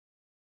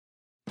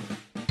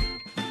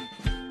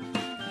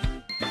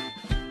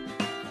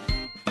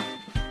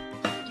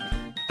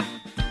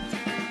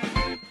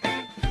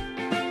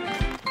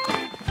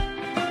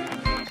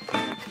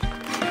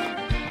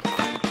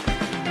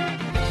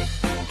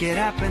Get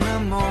up in the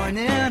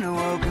morning,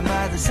 awoken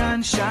by the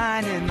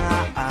sunshine in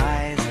my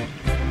eyes.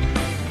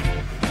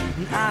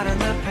 And out on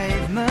the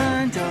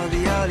pavement, all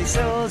the early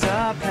souls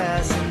are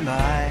passing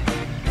by.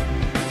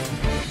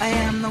 I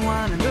am the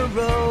one in the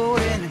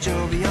road in a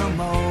jovial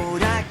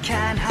mode. I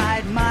can't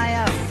hide my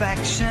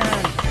affection.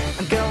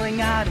 I'm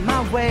going out of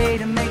my way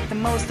to make the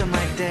most of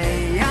my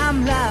day.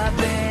 I'm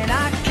loving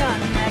our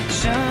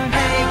connection.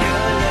 Hey,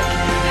 good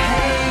looking,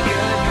 hey,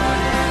 good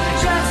morning. I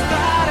just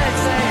thought I'd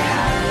say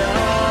hello.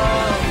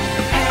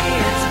 Hey,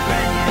 it's a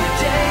brand new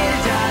day to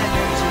dive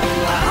into.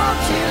 I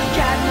hope you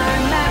get my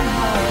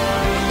memo.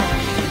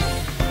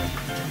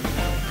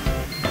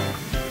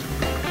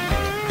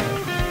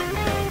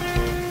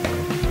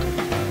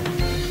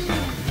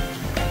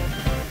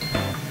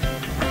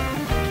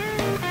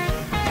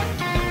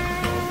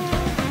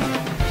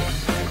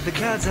 The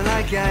clouds are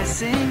like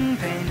icing,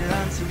 painted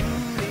on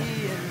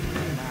cerulean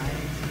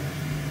light.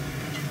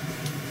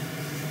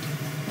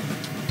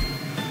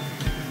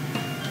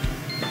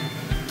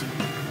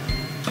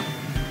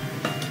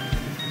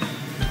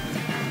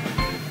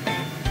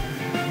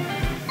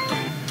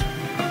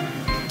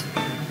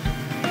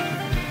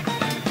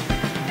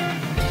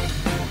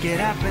 Get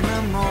up in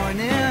the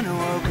morning,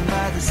 awoken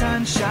by the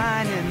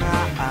sunshine in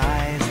my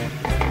eyes.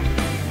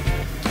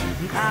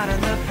 Out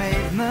on the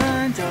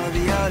pavement, all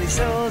the early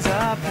souls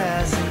are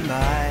passing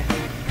by.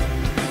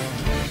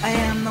 I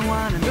am the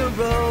one in the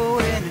road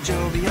in a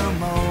jovial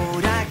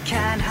mode. I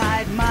can't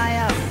hide my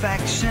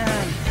affection.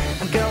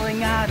 I'm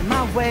going out of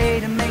my way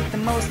to make the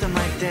most of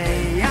my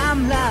day.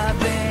 I'm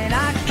loving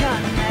our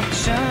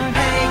connection.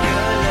 Hey,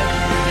 good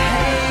looking,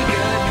 hey,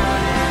 good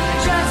morning. I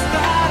just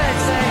thought I'd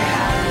say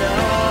hello.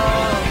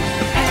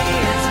 Hey,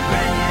 it's a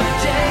brand new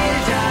day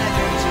to dive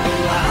into.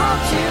 I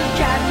hope you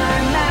get my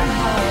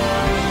memo.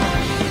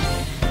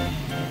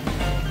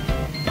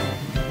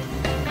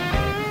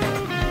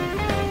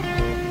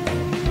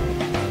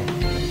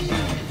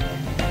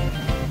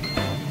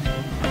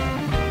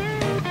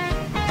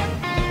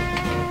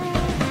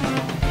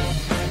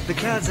 The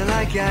clouds are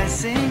like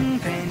icing,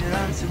 painted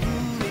on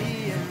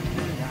cerulean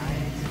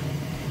light.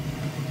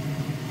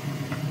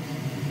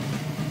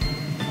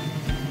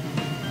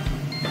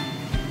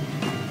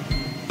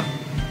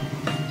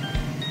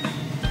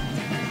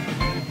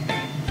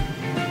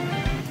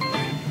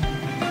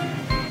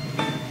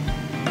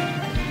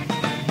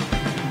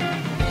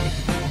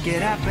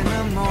 Get up in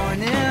the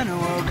morning,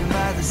 awoken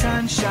by the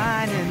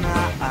sunshine in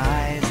my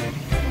eyes.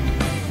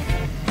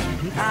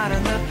 And out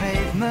on the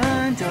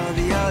pavement, all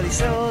the early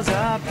souls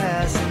are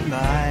passing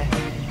by.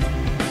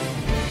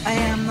 I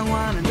am the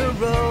one in the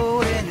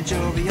road in a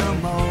jovial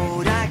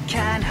mode. I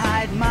can't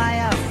hide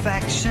my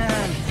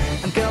affection.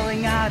 I'm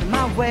going out of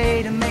my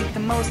way to make the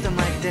most of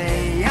my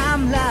day.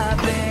 I'm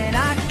loving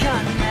our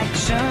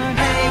connection.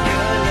 Hey,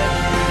 good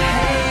looking,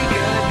 hey,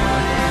 good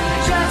morning. I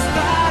just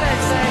thought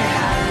I'd say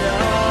hello.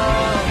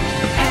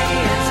 Hey,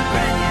 it's a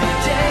brand new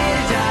day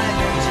to dive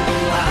into.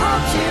 I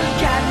hope you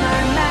get my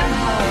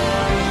memo.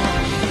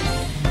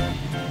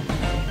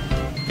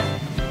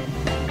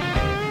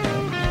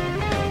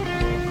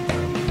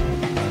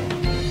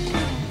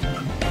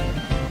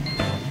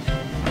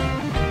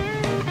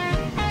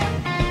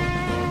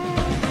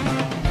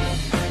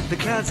 The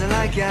clouds are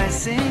like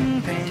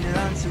icing, painted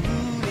on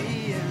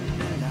cerulean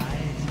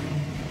light.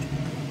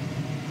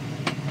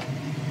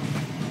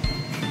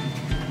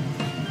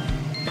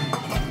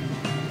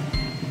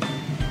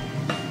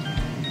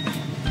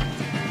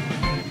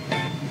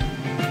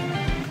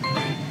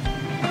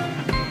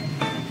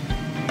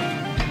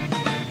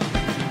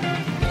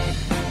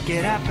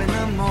 Get up in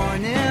the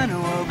morning,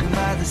 awoken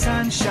by the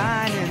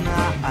sunshine in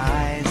my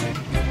eyes.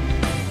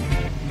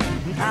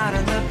 And out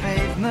on the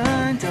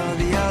pavement, all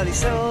the early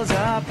souls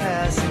are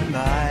passing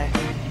by.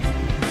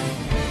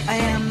 I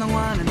am the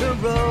one in the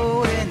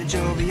road in a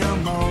jovial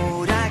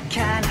mode. I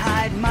can't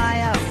hide my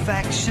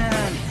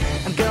affection.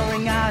 I'm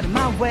going out of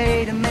my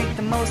way to make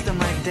the most of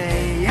my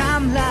day.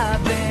 I'm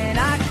loving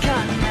our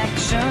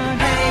connection.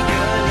 Hey,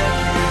 good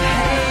looking,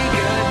 hey,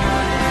 good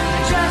morning.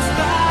 I just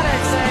thought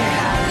I'd say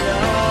hello.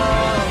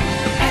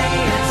 Hey,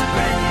 it's a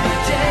brand new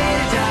day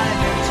to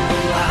dive into.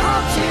 I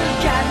hope you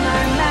get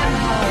my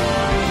memo.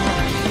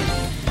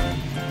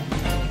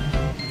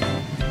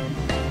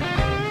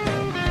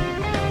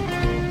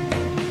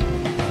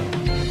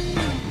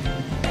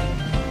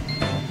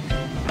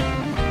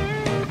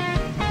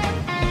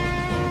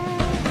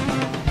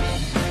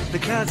 The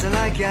clouds are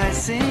like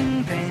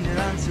icing, painted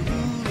on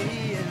cerulean.